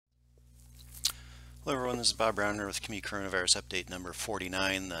Hello everyone, this is Bob Browner with Community Coronavirus Update number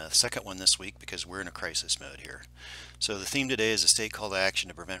 49, the second one this week because we're in a crisis mode here. So the theme today is a state call to action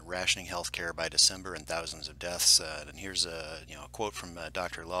to prevent rationing healthcare by December and thousands of deaths. And here's a quote from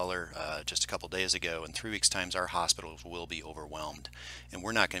Dr. Lawler just a couple days ago. In 3 weeks' time, our hospitals will be overwhelmed, and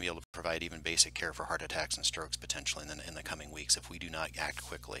we're not going to be able to provide even basic care for heart attacks and strokes potentially in the coming weeks if we do not act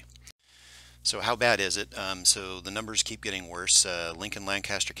quickly. So how bad is it? So the numbers keep getting worse. Lincoln,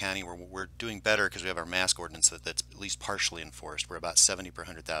 Lancaster County, we're doing better because we have our mask ordinance that's at least partially enforced. We're about 70 per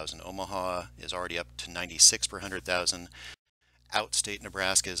 100,000. Omaha is already up to 96 per 100,000. Outstate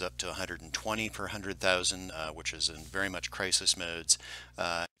Nebraska is up to 120 per 100,000, which is in very much crisis modes.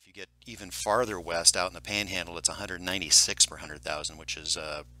 If you get even farther west out in the Panhandle, it's 196 per 100,000, which is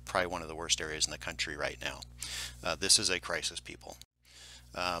probably one of the worst areas in the country right now. This is a crisis, people.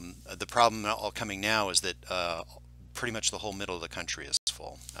 The problem all coming now is that pretty much the whole middle of the country is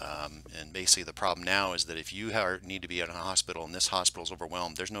full. And basically the problem now is that if you need to be at a hospital and this hospital is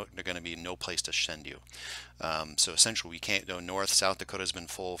overwhelmed, there's going to be no place to send you. So essentially we can't go north. South Dakota's been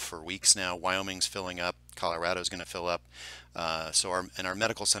full for weeks now. Wyoming's filling up. Colorado's going to fill up. So our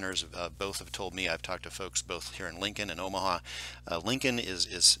medical centers both have told me, I've talked to folks both here in Lincoln and Omaha. Lincoln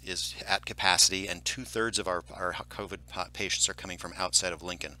is at capacity, and 2/3 of our COVID patients are coming from outside of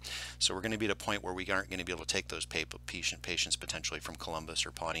Lincoln. So we're going to be at a point where we aren't going to be able to take those patients potentially from Columbus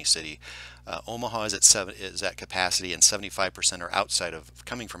or Pawnee City. Omaha is at capacity, and 75% are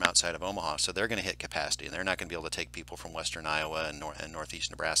coming from outside of Omaha. So they're going to hit capacity, and they're not going to be able to take people from western Iowa and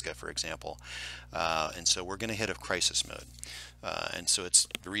northeast Nebraska, for example. And so we're going to hit a crisis mode. And so it's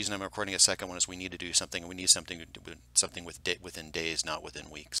the reason I'm recording a second one is we need to do something. We need something within days, not within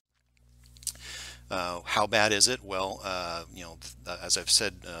weeks. How bad is it? Well, as I've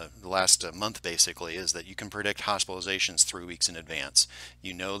said the last month basically is that you can predict hospitalizations 3 weeks in advance.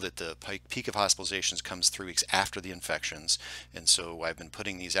 You know that the peak of hospitalizations comes 3 weeks after the infections, and so I've been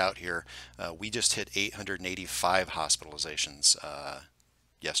putting these out here. We just hit 885 hospitalizations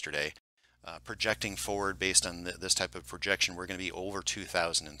yesterday. Projecting forward based on this type of projection, we're going to be over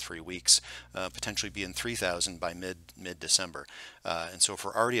 2,000 in 3 weeks, potentially be in 3,000 by mid-December. And so if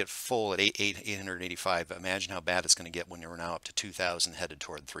we're already at full at 885, imagine how bad it's going to get when we're now up to 2,000 headed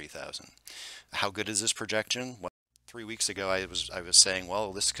toward 3,000. How good is this projection? Well, 3 weeks ago I was saying,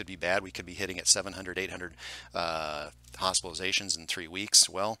 well, this could be bad. We could be hitting at 700, 800 hospitalizations in 3 weeks.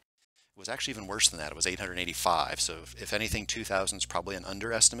 Well, it was actually even worse than that. It was 885. So if anything, 2,000 is probably an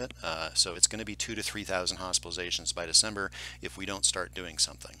underestimate. So it's going to be 2,000 to 3,000 hospitalizations by December if we don't start doing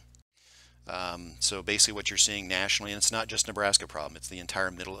something. So basically what you're seeing nationally, and it's not just a Nebraska problem, it's the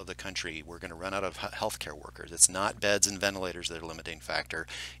entire middle of the country. We're going to run out of healthcare workers. It's not beds and ventilators that are a limiting factor.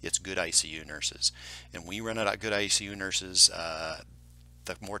 It's good ICU nurses. And when we run out of good ICU nurses,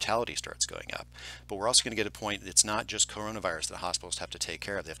 the mortality starts going up. But we're also going to get a point, it's not just coronavirus that hospitals have to take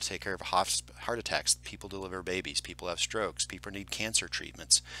care of. They have to take care of heart attacks. People deliver babies. People have strokes. People need cancer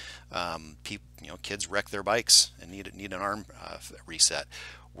treatments. Kids wreck their bikes and need an arm reset.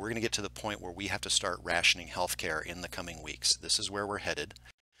 We're going to get to the point where we have to start rationing healthcare in the coming weeks. This is where we're headed.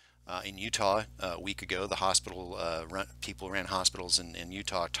 In Utah, a week ago, the people ran hospitals in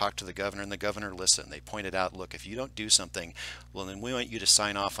Utah, talked to the governor, and the governor listened. They pointed out, look, if you don't do something, well, then we want you to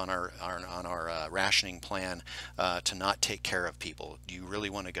sign off on our rationing plan to not take care of people. Do you really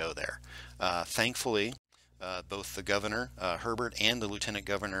want to go there? Thankfully, both the governor, Herbert, and the lieutenant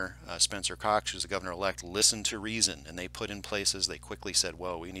governor, Spencer Cox, who's the governor-elect, listened to reason, and they put in places. They quickly said,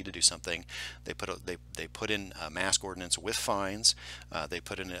 well, we need to do something. They put in a mask ordinance with fines. They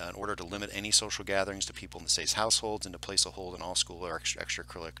put in an order to limit any social gatherings to people in the state's households and to place a hold on all school or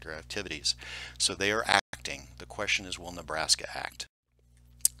extracurricular activities. So they are acting. The question is, will Nebraska act?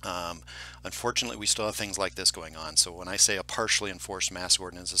 Unfortunately, we still have things like this going on. So when I say a partially enforced mask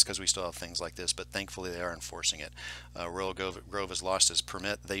ordinance, it's because we still have things like this, but thankfully they are enforcing it. Royal Grove has lost its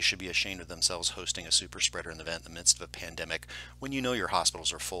permit. They should be ashamed of themselves hosting a super spreader event in the midst of a pandemic when you know your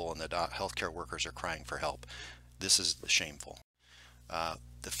hospitals are full and the healthcare workers are crying for help. This is shameful.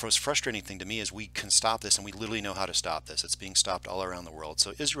 The most frustrating thing to me is we can stop this, and we literally know how to stop this. It's being stopped all around the world.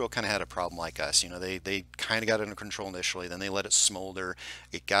 So Israel kind of had a problem like us. They kind of got it under control initially, then they let it smolder.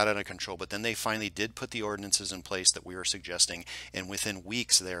 It got out of control, but then they finally did put the ordinances in place that we were suggesting, and within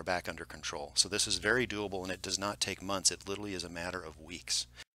weeks they are back under control. So this is very doable, and it does not take months. It literally is a matter of weeks.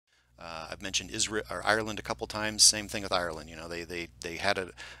 I've mentioned Israel or Ireland a couple times. Same thing with Ireland. You know, they had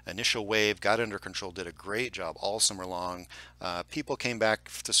an initial wave, got under control, did a great job all summer long. People came back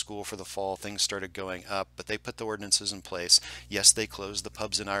to school for the fall. Things started going up, but they put the ordinances in place. Yes, they closed the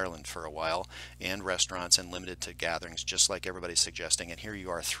pubs in Ireland for a while and restaurants and limited to gatherings, just like everybody's suggesting. And here you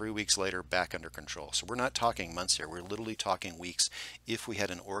are, 3 weeks later, back under control. So we're not talking months here. We're literally talking weeks if we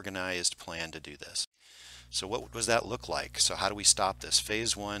had an organized plan to do this. So what does that look like? So how do we stop this?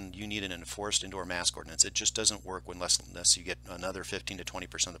 Phase one, you need an enforced indoor mask ordinance. It just doesn't work unless you get another 15 to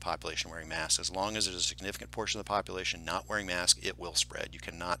 20% of the population wearing masks. As long as there's a significant portion of the population not wearing masks, it will spread. You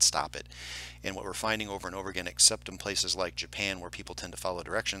cannot stop it. And what we're finding over and over again, except in places like Japan where people tend to follow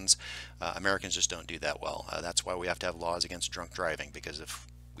directions, Americans just don't do that well. That's why we have to have laws against drunk driving, because if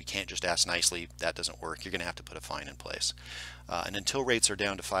we can't just ask nicely, that doesn't work. You're going to have to put a fine in place. And until rates are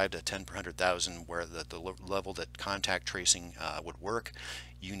down to 5 to 10 per 100,000, where the level that contact tracing would work,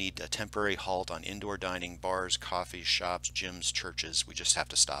 you need a temporary halt on indoor dining, bars, coffees, shops, gyms, churches. We just have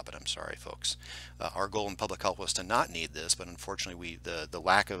to stop it. I'm sorry, folks. Our goal in public health was to not need this, but unfortunately, the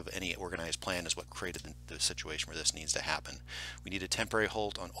lack of any organized plan is what created the situation where this needs to happen. We need a temporary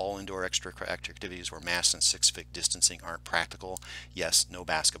halt on all indoor extra activities where masks and 6 feet distancing aren't practical. Yes, no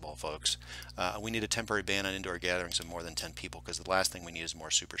basketball, folks. We need a temporary ban on indoor gatherings of more than 10 people, because the last thing we need is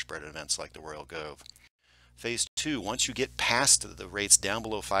more super spread events like the Royal Gove. Phase two, once you get past the rates down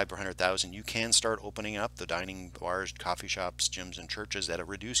below 5 per 100,000, you can start opening up the dining, bars, coffee shops, gyms, and churches at a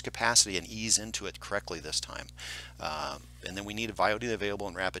reduced capacity and ease into it correctly this time. And then we need widely available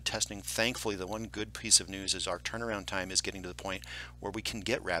and rapid testing. Thankfully, the one good piece of news is our turnaround time is getting to the point where we can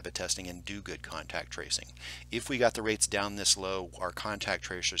get rapid testing and do good contact tracing. If we got the rates down this low, our contact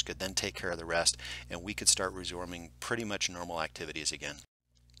tracers could then take care of the rest, and we could start resuming pretty much normal activities again.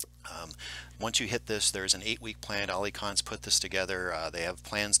 Once you hit this, there's an 8-week plan. Ali Khan's put this together. They have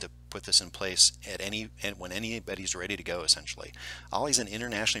plans to put this in place when anybody's ready to go, essentially. Ali's an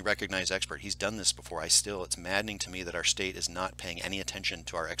internationally recognized expert. He's done this before. It's maddening to me that our state is not paying any attention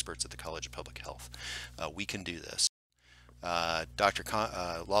to our experts at the College of Public Health. We can do this. Dr.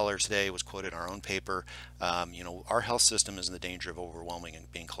 Lawler today was quoted in our own paper. Our health system is in the danger of overwhelming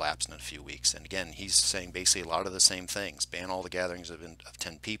and being collapsed in a few weeks. And again, he's saying basically a lot of the same things. Ban all the gatherings of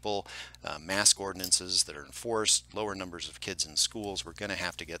 10 people, mask ordinances that are enforced, lower numbers of kids in schools. We're going to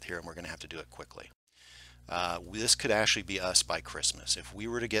have to get here, and we're going to have to do it quickly. This could actually be us by Christmas. If we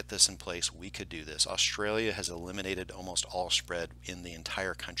were to get this in place, we could do this. Australia has eliminated almost all spread in the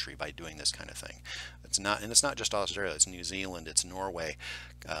entire country by doing this kind of thing. It's not just Australia, it's New Zealand, it's Norway,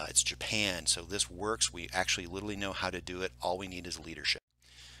 it's Japan. So this works. We actually literally know how to do it. All we need is leadership.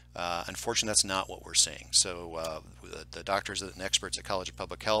 Unfortunately, that's not what we're seeing. So the doctors and experts at College of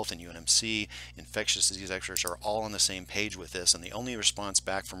Public Health and UNMC, infectious disease experts, are all on the same page with this, and the only response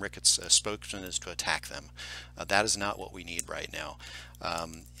back from Ricketts' spokesman is to attack them. That is not what we need right now.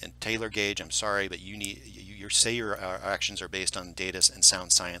 And Taylor Gage, I'm sorry, but you say your actions are based on data and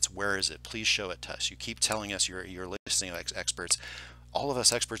sound science. Where is it? Please show it to us. You keep telling us you're listening to experts. All of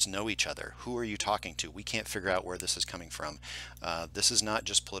us experts know each other. Who are you talking to? We can't figure out where this is coming from. This is not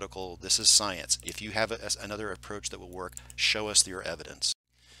just political. This is science. If you have another approach that will work, show us your evidence.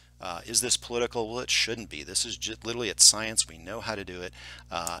 Is this political? Well, it shouldn't be. This is just literally, it's science. We know how to do it.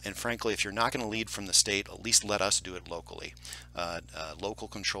 And frankly, if you're not going to lead from the state, at least let us do it locally. Local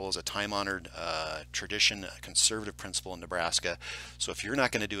control is a time-honored tradition, a conservative principle in Nebraska. So if you're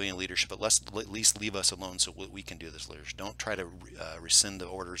not going to do any leadership, at least leave us alone so we can do this leadership. Don't try to rescind the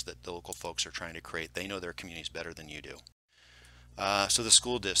orders that the local folks are trying to create. They know their communities better than you do. So the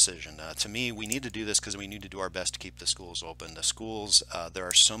school decision. To me, we need to do this because we need to do our best to keep the schools open. The schools, there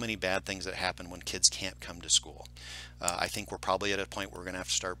are so many bad things that happen when kids can't come to school. I think we're probably at a point where we're going to have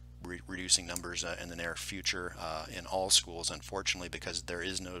to start reducing numbers in the near future in all schools, unfortunately, because there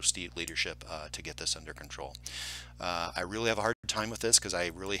is no state leadership to get this under control. I really have a hard time with this because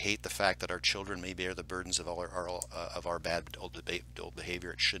I really hate the fact that our children may bear the burdens of our bad adult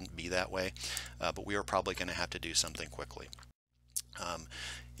behavior. It shouldn't be that way, but we are probably going to have to do something quickly.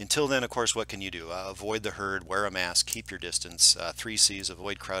 Until then, of course, what can you do? Avoid the herd, wear a mask, keep your distance, 3 C's,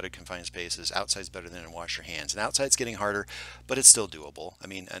 avoid crowded, confined spaces. Outside's better than in, wash your hands. And outside's getting harder, but it's still doable. I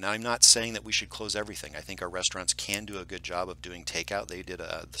mean, and I'm not saying that we should close everything. I think our restaurants can do a good job of doing takeout. They did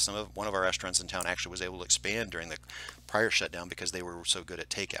one of our restaurants in town actually was able to expand during the prior shutdown because they were so good at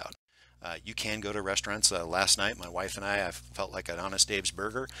takeout. You can go to restaurants. Last night, my wife and I felt like an Honest Dave's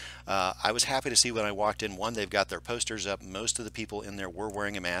burger. I was happy to see when I walked in, one, they've got their posters up. Most of the people in there were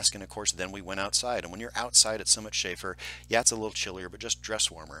wearing a mask, and of course, then we went outside. And when you're outside, it's so much safer. Yeah, it's a little chillier, but just dress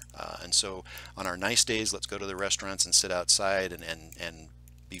warmer. And so on our nice days, let's go to the restaurants and sit outside and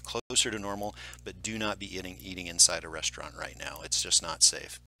be close closer to normal, but do not be eating inside a restaurant right now. It's just not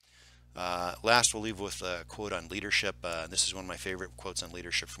safe. Last, we'll leave with a quote on leadership. This is one of my favorite quotes on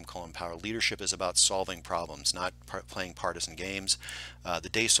leadership from Colin Powell. Leadership is about solving problems, not playing partisan games. The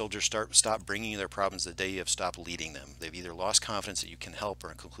day soldiers stop bringing you their problems the day you have stopped leading them. They've either lost confidence that you can help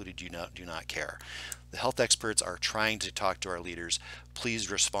or concluded you do not care. The health experts are trying to talk to our leaders. Please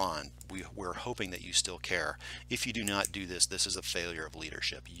respond. We're hoping that you still care. If you do not do this, this is a failure of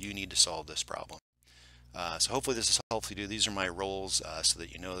leadership. You need to solve this problem. So hopefully this is helpful to you. These are my roles, so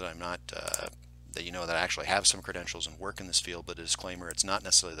that you know that I'm not, that you know that I actually have some credentials and work in this field, but a disclaimer, it's not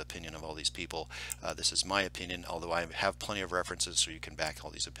necessarily the opinion of all these people. This is my opinion, although I have plenty of references so you can back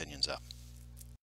all these opinions up.